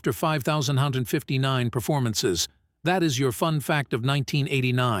closed after 5,159 performances. That is your fun fact of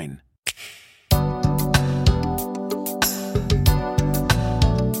 1989.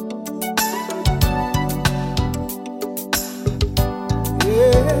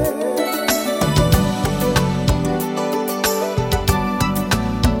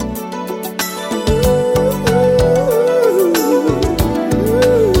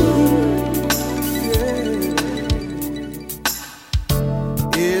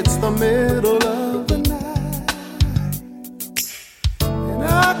 It's the middle of the night, and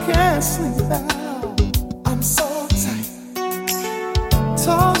I can't sleep out. I'm so tight,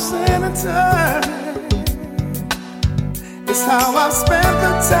 tossing and turning. It's how I spent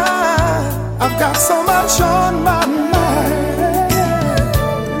the time. I've got so much on my mind.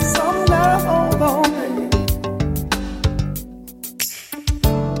 Something that I hold on, baby.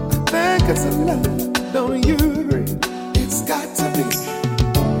 I think it's a love, don't you agree? It's got to be.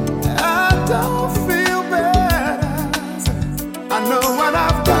 I don't feel bad. I know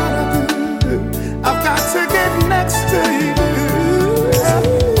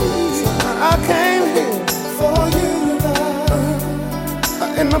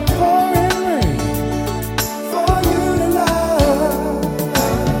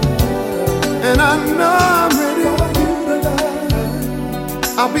I know I'm ready for you to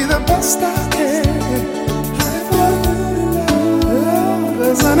love. I'll be the best I can. Honey, for you to love.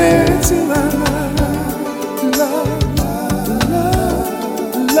 'Cause honey, it's you I love,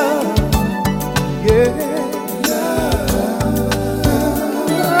 love, yeah.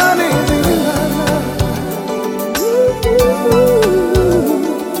 Honey, it's you I love.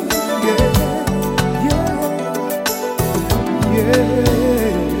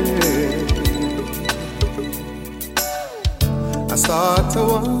 I start to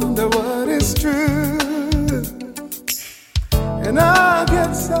wonder what is true, and I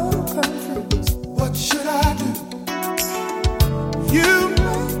get so confused. What should I do? You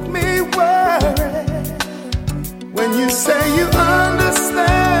make me worry when you say you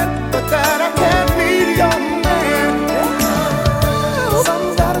understand, but that I can't be your man.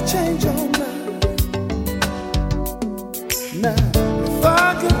 Something's gotta change your mind. Now, if I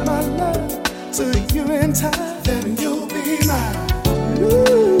give my love to you in time, then you'll be mine.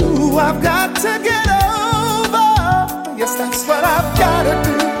 Ooh, I've got to get over. Yes, that's what I've gotta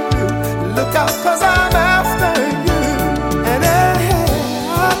do. Look out, 'cause I'm after you. And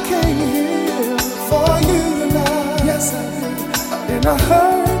I came here for you tonight. Yes, I did. In a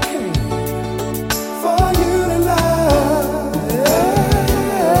hurricane for you to love.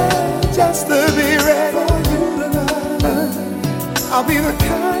 Yeah, just to be ready for you to love. I'll be the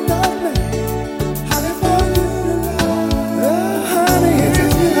kind of man, honey, for you to love. Honey, it's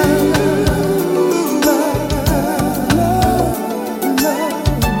you I love, love, love.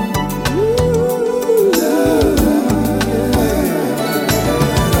 Ooh, love, yeah.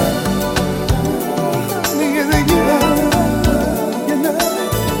 Honey, it's you I love, you know.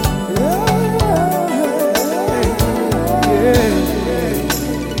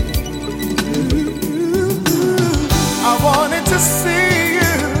 I wanted to see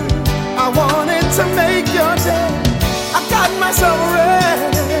you, I wanted to make your day. I got myself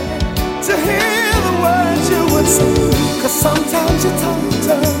ready to hear the words you would say. 'Cause sometimes you talk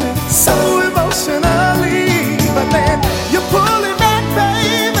to me so emotionally, but then you pull it back,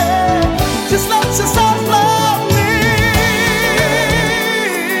 baby. Just let yourself love me.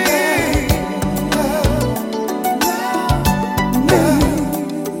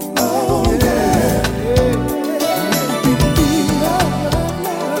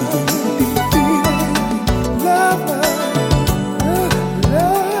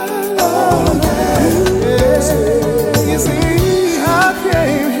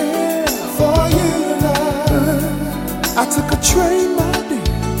 I took a train, my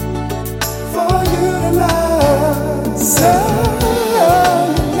dear, for you to love. So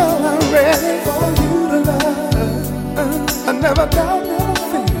you know I'm ready for you to love. I never doubt, never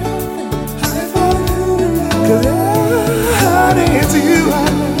fear, honey, for you to love. 'Cause honey, it's you I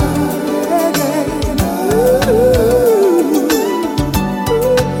love. Ooh,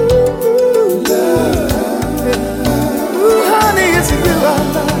 love. Ooh, honey, it's you I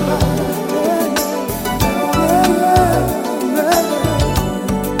love.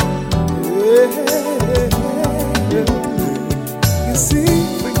 You see,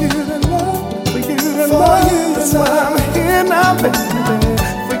 for you to love, that's why I'm here now, baby.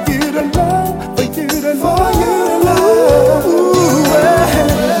 For you to love, for you to love, for you to love. Ooh, for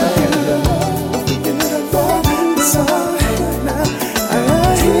you to love, that's why I'm here now.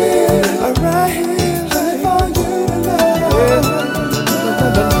 I'm right here, for you to love.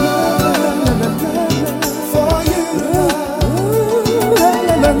 For you to love.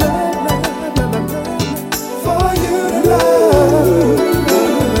 For you to love.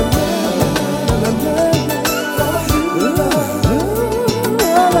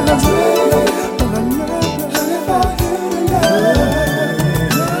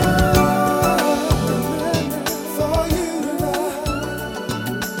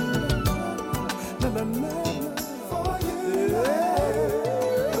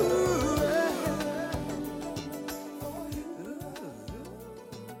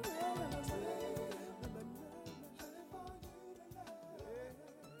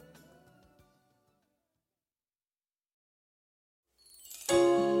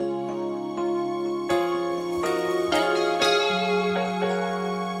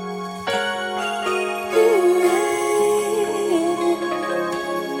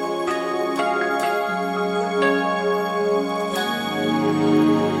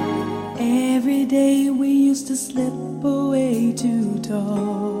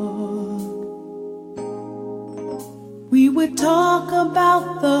 We would talk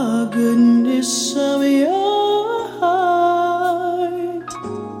about the goodness of your heart.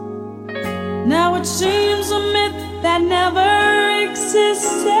 Now it seems a myth that never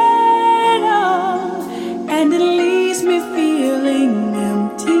existed.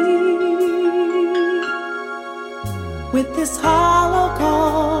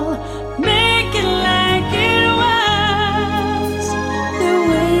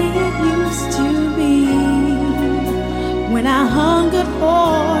 when I hungered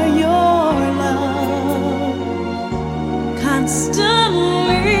for your love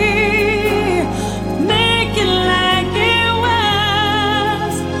constantly. Make it like it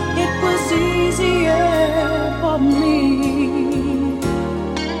was easier for me.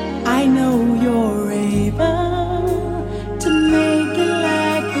 I know you're able to make it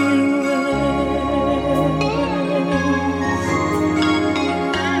like it was.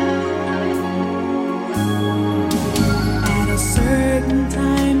 At a certain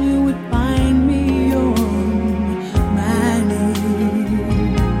time you would find me on my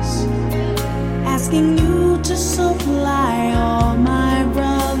knees, asking you to supply all my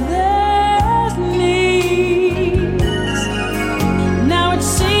brother's needs. Now it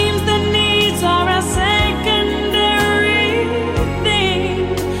seems the needs are a secondary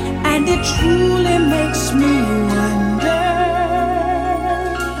thing, and it truly makes me wonder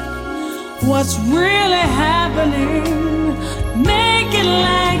what's really happening. Make it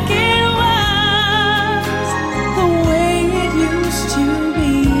like it was the way it used to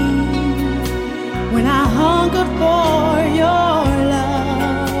be when I hungered for your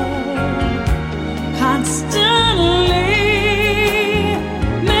love constantly.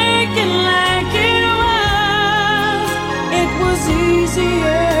 Make it like it was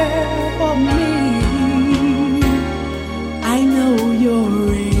easier for me. I know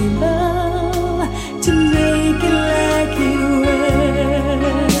you're able to make it like it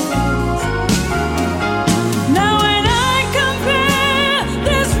was. Now when I compare,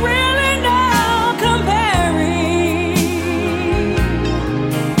 there's really no comparing.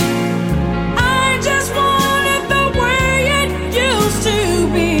 I just want it the way it used to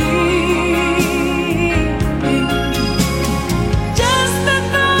be. Just the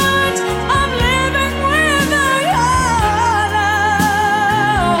thought of living without your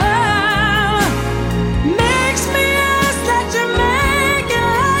love makes me ask that you make it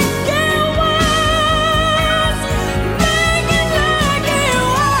like it was. Make it like it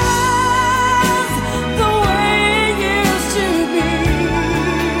was the way it used to be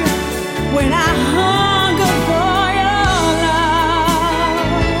when I hungered for your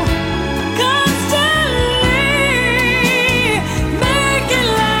love constantly. Make it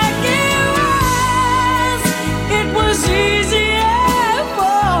like it was easier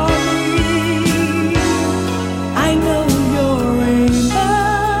for me. I know you're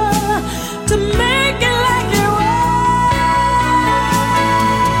able to make it like it was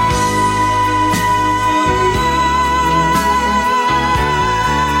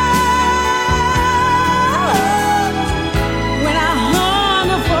when I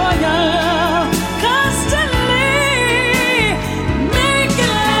hunger for your love constantly. Make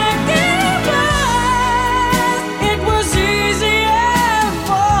it like it was easier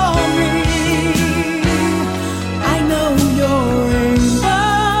for me. I know you're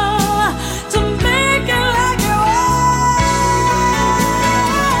able to make it like it was.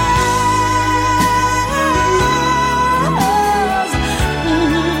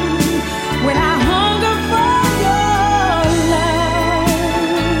 When I hunger for your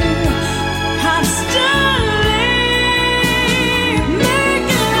love constantly. Make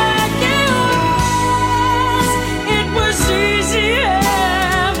it like it was easier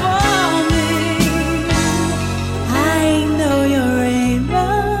for me. I know you're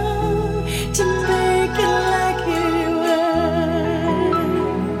able to make it like it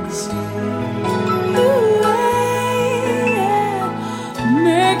was. Ooh, yeah.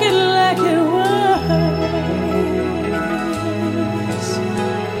 Make it like it was.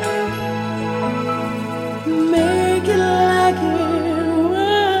 Make it like it was.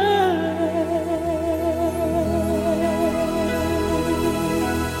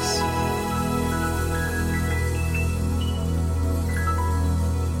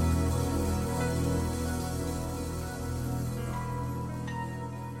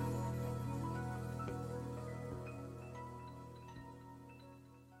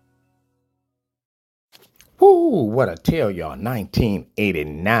 Woo, what I tell y'all,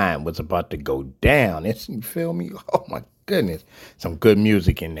 1989 was about to go down. You feel me? Oh my goodness. Some good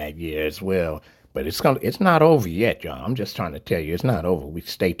music in that year as well. But it's not over yet, y'all. I'm just trying to tell you, it's not over. We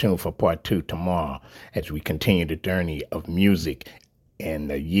stay tuned for part 2 tomorrow as we continue the journey of music in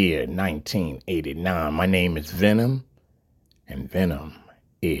the year 1989. My name is Venom, and Venom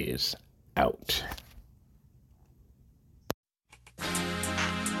is out.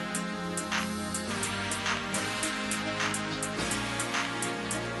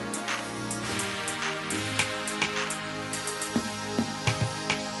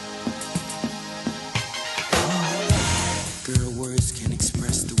 Girl, words can't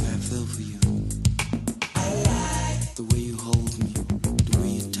express the way I feel for you. The way you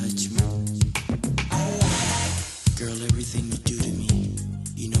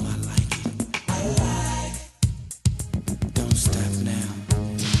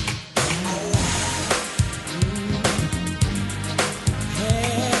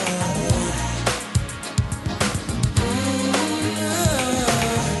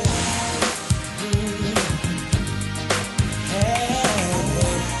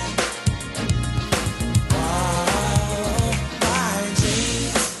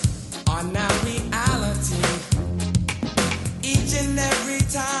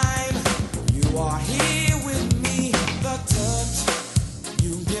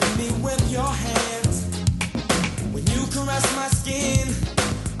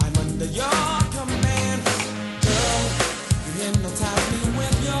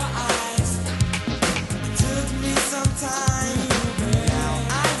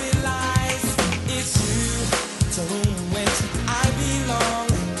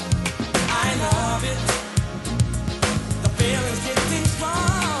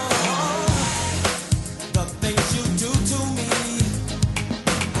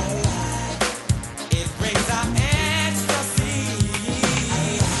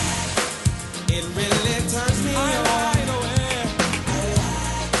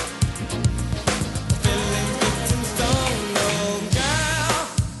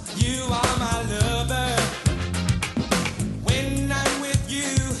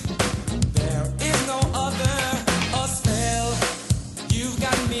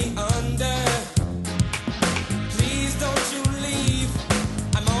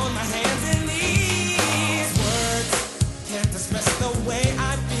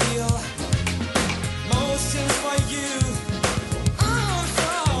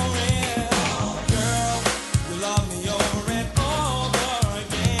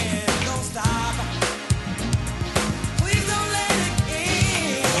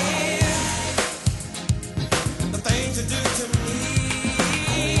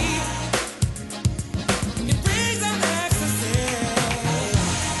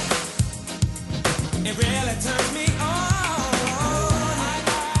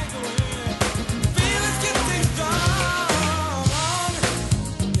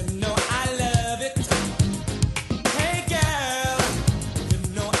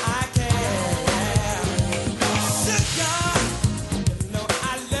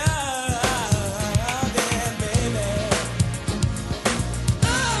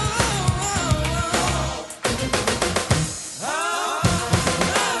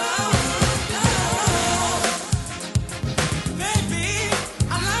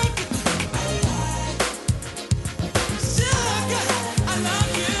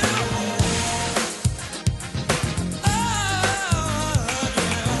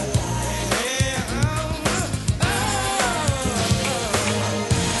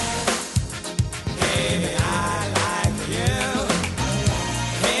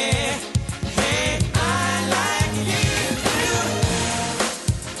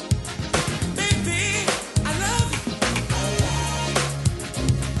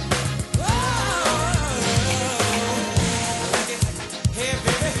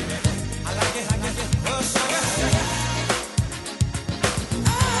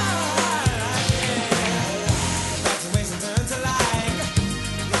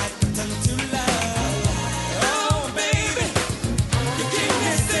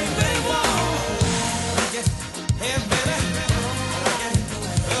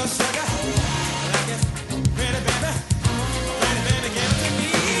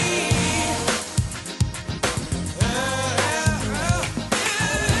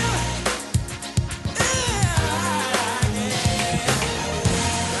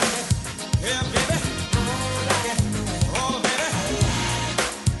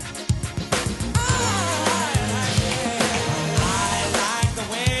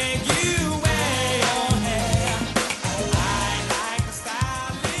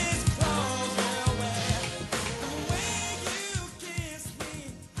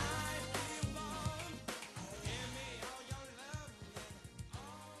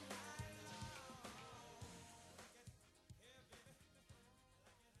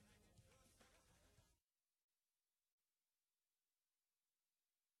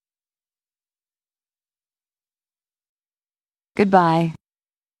Goodbye.